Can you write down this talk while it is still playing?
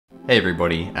Hey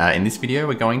everybody, in this video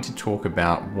we're going to talk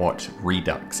about what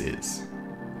Redux is.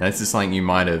 Now this is something you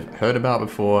might have heard about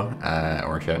before,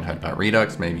 or if you haven't heard about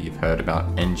Redux, maybe you've heard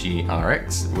about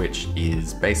NgRx, which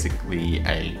is basically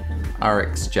a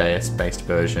RxJS based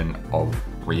version of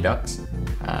Redux,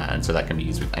 and so that can be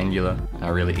used with Angular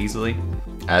really easily.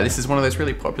 This is one of those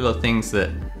really popular things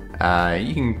that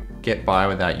you can get by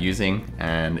without using,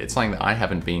 and it's something that I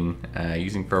haven't been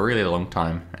using for a really long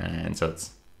time, and so it's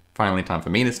finally time for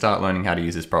me to start learning how to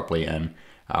use this properly, and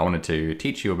I wanted to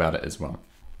teach you about it as well.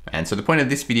 And so the point of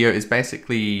this video is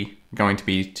basically going to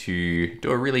be to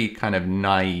do a really kind of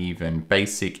naive and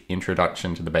basic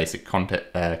introduction to the basic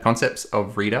concepts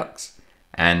of Redux.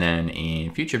 And then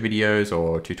in future videos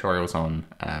or tutorials on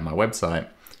my website,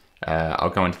 I'll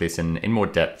go into this in more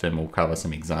depth, and we'll cover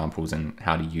some examples and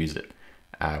how to use it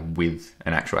with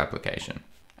an actual application.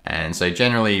 And so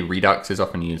generally Redux is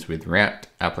often used with React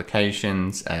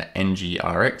applications,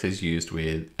 NgRx is used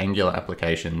with Angular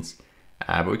applications,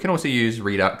 but we can also use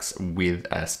Redux with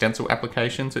stencil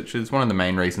applications, which is one of the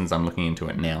main reasons I'm looking into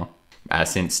it now,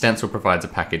 since Stencil provides a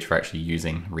package for actually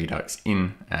using Redux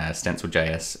in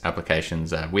stenciljs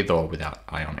applications with or without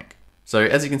Ionic. So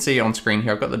as you can see on screen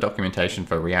here, I've got the documentation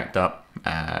for React up.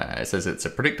 It says it's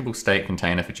a predictable state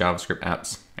container for JavaScript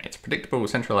apps. It's predictable,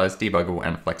 centralized, debuggable,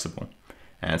 and flexible.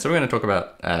 And so we're going to talk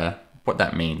about what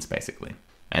that means basically.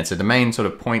 And so the main sort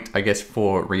of point, I guess,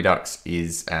 for Redux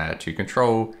is to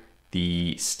control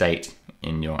the state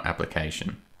in your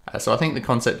application. So I think the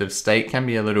concept of state can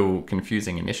be a little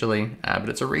confusing initially, but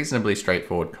it's a reasonably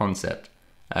straightforward concept.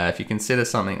 If you consider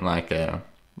something like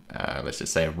let's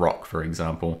just say a rock, for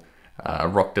example, a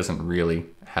rock doesn't really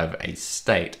have a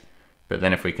state, but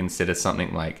then if we consider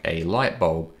something like a light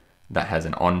bulb, that has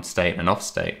an on state and off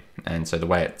state, and so the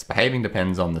way it's behaving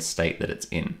depends on the state that it's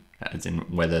in, as in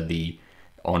whether the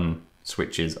on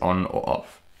switch is on or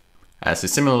off. So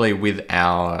similarly with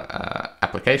our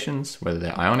applications, whether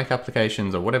they're Ionic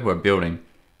applications or whatever we're building,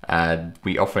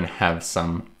 we often have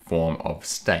some form of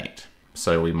state.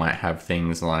 So we might have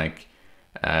things like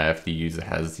if the user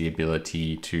has the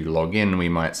ability to log in, we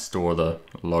might store the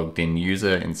logged in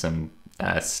user in some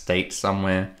state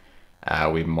somewhere.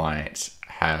 We might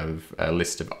have a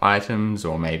list of items,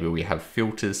 or maybe we have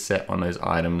filters set on those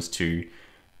items to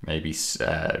maybe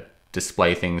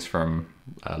display things from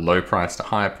low price to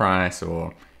high price,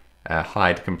 or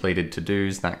hide completed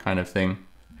to-dos, that kind of thing.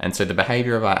 And so the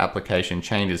behavior of our application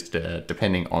changes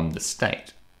depending on the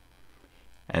state.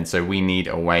 And so we need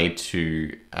a way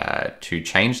to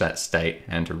change that state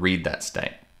and to read that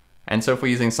state. And so if we're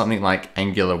using something like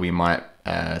Angular, we might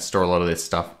store a lot of this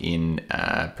stuff in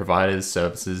providers,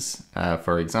 services,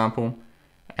 for example,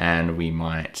 and we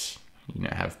might,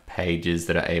 have pages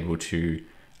that are able to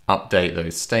update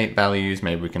those state values.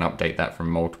 Maybe we can update that from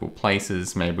multiple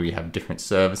places. Maybe we have different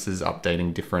services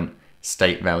updating different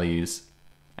state values.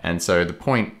 And so the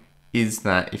point is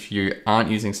that if you aren't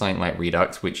using something like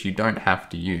Redux, which you don't have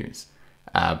to use,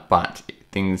 but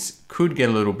things could get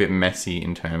a little bit messy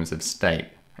in terms of state.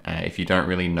 If you don't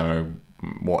really know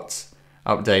what's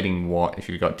updating what, if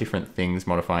you've got different things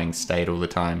modifying state all the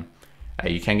time,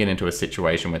 you can get into a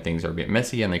situation where things are a bit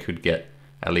messy and they could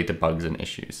lead to bugs and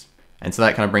issues. And so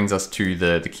that kind of brings us to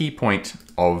the key point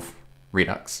of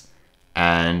Redux.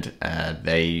 And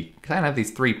they kind of have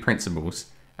these three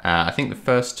principles. I think the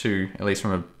first two, at least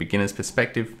from a beginner's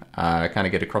perspective, kind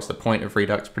of get across the point of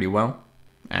Redux pretty well.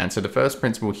 And so the first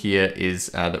principle here is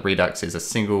that Redux is a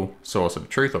single source of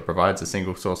truth, or provides a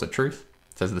single source of truth.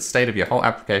 It says the state of your whole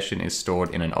application is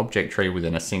stored in an object tree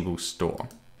within a single store.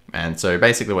 And so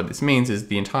basically what this means is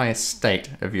the entire state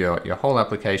of your whole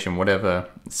application, whatever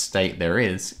state there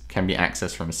is, can be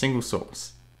accessed from a single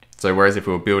source. So whereas if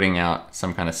we were building out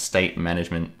some kind of state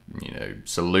management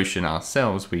solution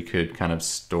ourselves, we could kind of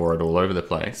store it all over the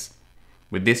place.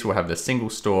 With this, we'll have the single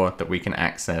store that we can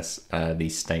access the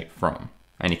state from.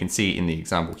 And you can see in the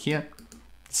example here,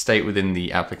 the state within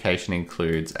the application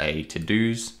includes a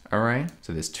to-dos array.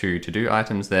 So there's 2 to-do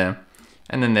items there.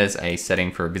 And then there's a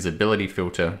setting for a visibility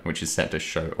filter, which is set to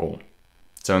show all.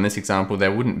 So in this example,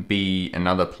 there wouldn't be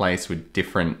another place with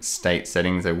different state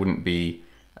settings. There wouldn't be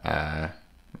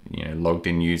logged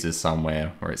in users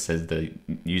somewhere where it says the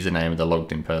username of the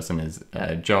logged in person is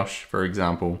Josh, for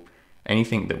example.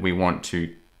 Anything that we want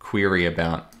to query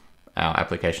about our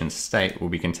application's state will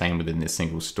be contained within this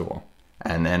single store.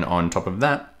 And then on top of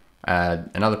that,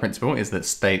 another principle is that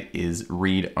state is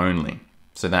read-only.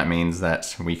 So that means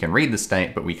that we can read the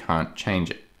state, but we can't change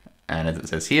it. And as it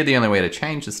says here, the only way to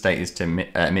change the state is to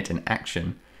emit an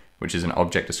action, which is an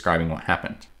object describing what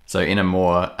happened. So in a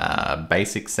more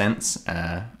basic sense,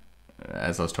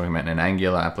 as I was talking about in an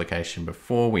Angular application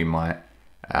before, we might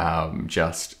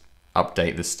just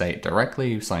update the state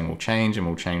directly. Something will change and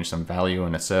we'll change some value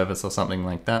in a service or something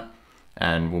like that,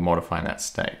 and we'll modify that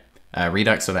state.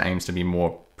 Redux sort of aims to be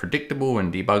more predictable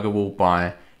and debuggable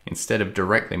by, instead of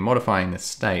directly modifying the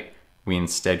state, we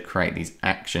instead create these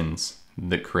actions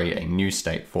that create a new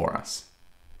state for us.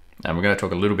 And we're going to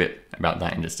talk a little bit about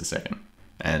that in just a second.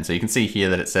 And so you can see here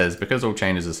that it says, because all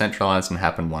changes are centralized and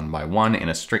happen one by one in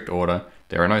a strict order,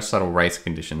 there are no subtle race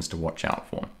conditions to watch out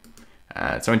for.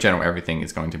 So in general, everything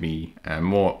is going to be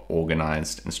more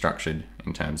organized and structured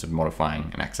in terms of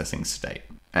modifying and accessing state.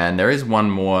 And there is one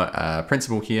more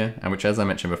principle here, which, as I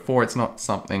mentioned before, it's not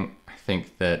something I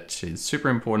think that is super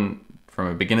important from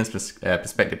a beginner's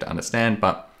perspective to understand,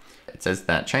 but it says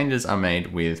that changes are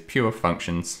made with pure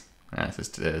functions. So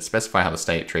to specify how the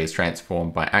state tree is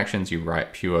transformed by actions, you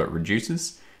write pure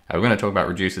reducers. We're going to talk about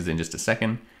reducers in just a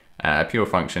second. A pure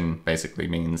function basically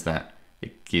means that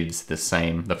it gives the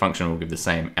function will give the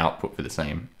same output for the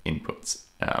same inputs.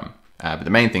 But the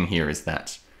main thing here is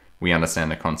that we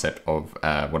understand the concept of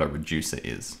what a reducer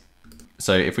is.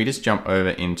 So if we just jump over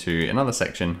into another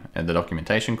section in the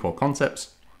documentation called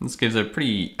concepts, this gives a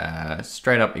pretty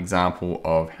straight up example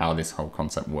of how this whole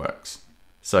concept works.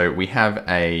 So we have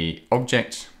a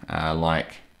object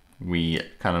like we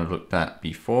kind of looked at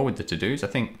before with the to-dos. I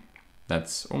think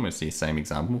that's almost the same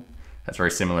example. That's very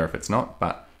similar if it's not,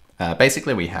 but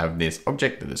basically we have this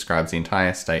object that describes the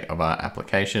entire state of our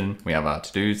application. We have our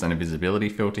to-dos and a visibility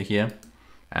filter here.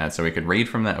 So we could read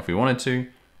from that if we wanted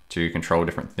to control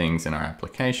different things in our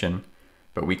application,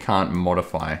 but we can't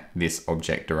modify this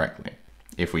object directly.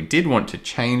 If we did want to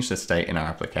change the state in our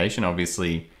application,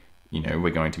 obviously, we're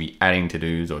going to be adding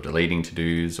to-dos or deleting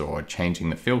to-dos or changing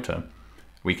the filter.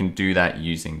 We can do that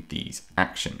using these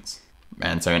actions.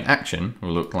 And so an action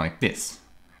will look like this.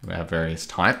 We have various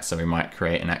types. So we might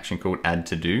create an action called add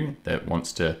to-do that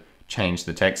wants to change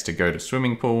the text to go to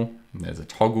swimming pool. There's a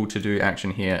toggle to-do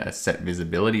action here, a set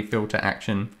visibility filter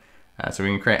action. So we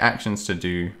can create actions to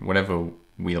do whatever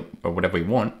we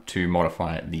want to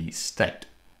modify the state.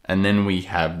 And then we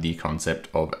have the concept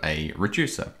of a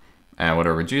reducer. What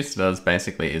a reducer does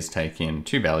basically is take in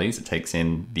two values. It takes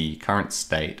in the current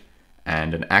state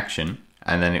and an action,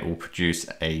 and then it will produce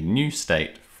a new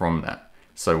state from that.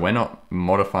 So we're not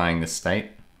modifying the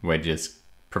state, we're just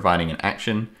providing an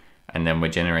action, and then we're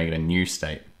generating a new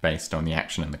state based on the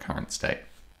action and the current state.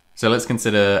 So let's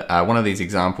consider one of these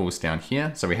examples down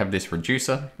here. So we have this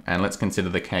reducer, and let's consider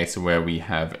the case where we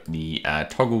have the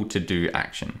toggle to do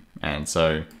action. And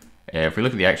so if we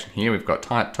look at the action here, we've got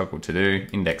type toggle to do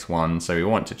index 1. So we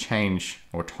want to change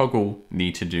or toggle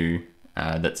the to do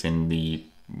that's in the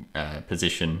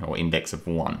position or index of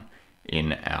 1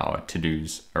 in our to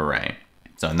do's array.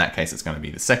 So in that case, it's going to be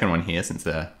the second one here since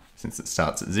it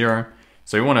starts at 0.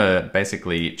 So we want to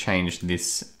basically change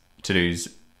this to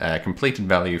do's completed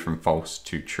value from false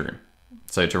to true.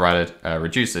 So to write a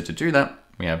reducer to do that,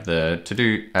 we have the to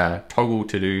do toggle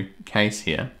to do case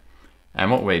here. And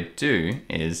what we do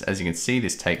is, as you can see,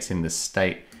 this takes in the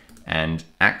state and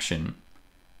action.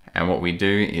 And what we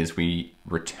do is we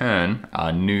return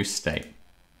our new state.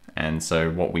 And so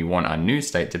what we want our new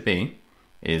state to be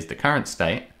is the current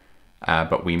state,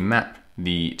 but we map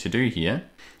the to do here.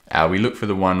 We look for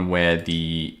the one where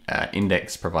the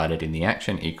index provided in the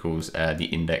action equals the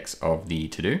index of the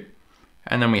to do.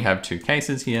 And then we have two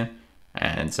cases here.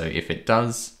 And so if it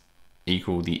does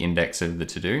equal the index of the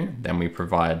to do, then we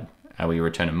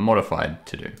return a modified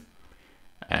to do.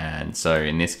 And so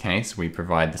in this case, we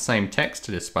provide the same text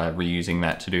just by reusing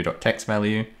that to-do.text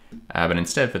value. But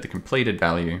instead for the completed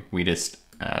value, we just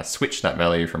switch that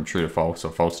value from true to false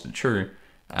or false to true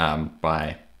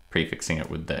by prefixing it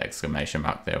with the exclamation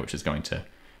mark there, which is going to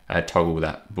toggle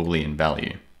that Boolean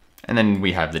value. And then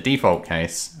we have the default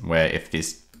case where if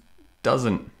this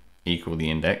doesn't equal the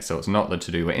index, so it's not the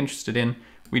to-do we're interested in,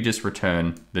 we just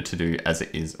return the to-do as it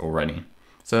is already.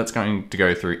 So that's going to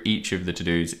go through each of the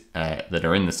to-dos that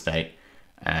are in the state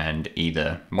and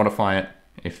either modify it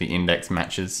if the index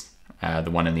matches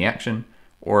the one in the action,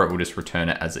 or it will just return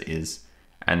it as it is.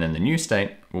 And then the new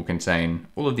state will contain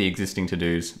all of the existing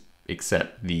to-dos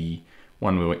except the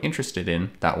one we were interested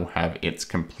in that will have its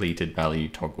completed value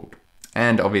toggled.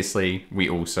 And obviously we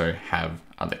also have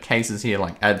other cases here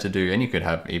like add to do, and you could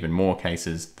have even more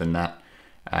cases than that.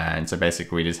 And so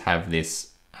basically we just have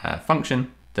this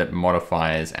function that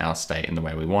modifies our state in the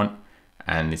way we want.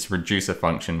 And this reducer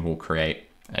function will create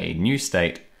a new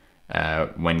state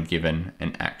when given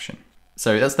an action.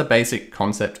 So that's the basic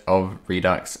concept of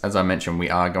Redux. As I mentioned, we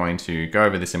are going to go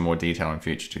over this in more detail in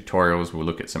future tutorials. We'll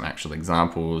look at some actual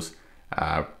examples,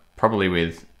 probably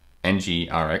with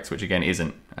NgRx, which again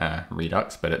isn't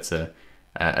Redux, but it's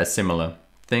a similar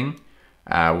thing.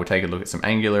 We'll take a look at some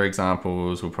Angular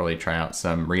examples. We'll probably try out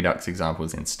some Redux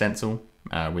examples in Stencil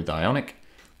with Ionic.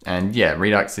 And yeah,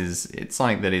 Redux it's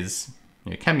something that is,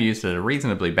 can be used at a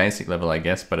reasonably basic level, I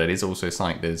guess, but it is also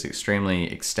something that is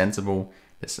extremely extensible.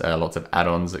 There's lots of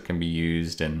add-ons that can be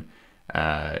used, and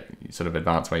sort of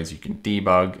advanced ways you can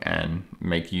debug and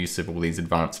make use of all these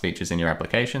advanced features in your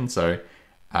application. So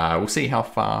we'll see how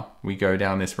far we go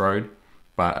down this road.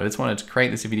 But I just wanted to create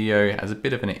this video as a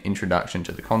bit of an introduction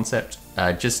to the concept,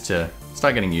 just to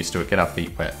start getting used to it, get our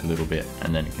feet wet a little bit,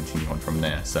 and then continue on from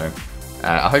there. So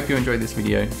I hope you enjoyed this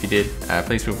video. If you did,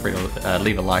 please feel free to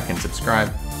leave a like and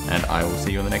subscribe, and I will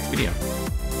see you in the next video.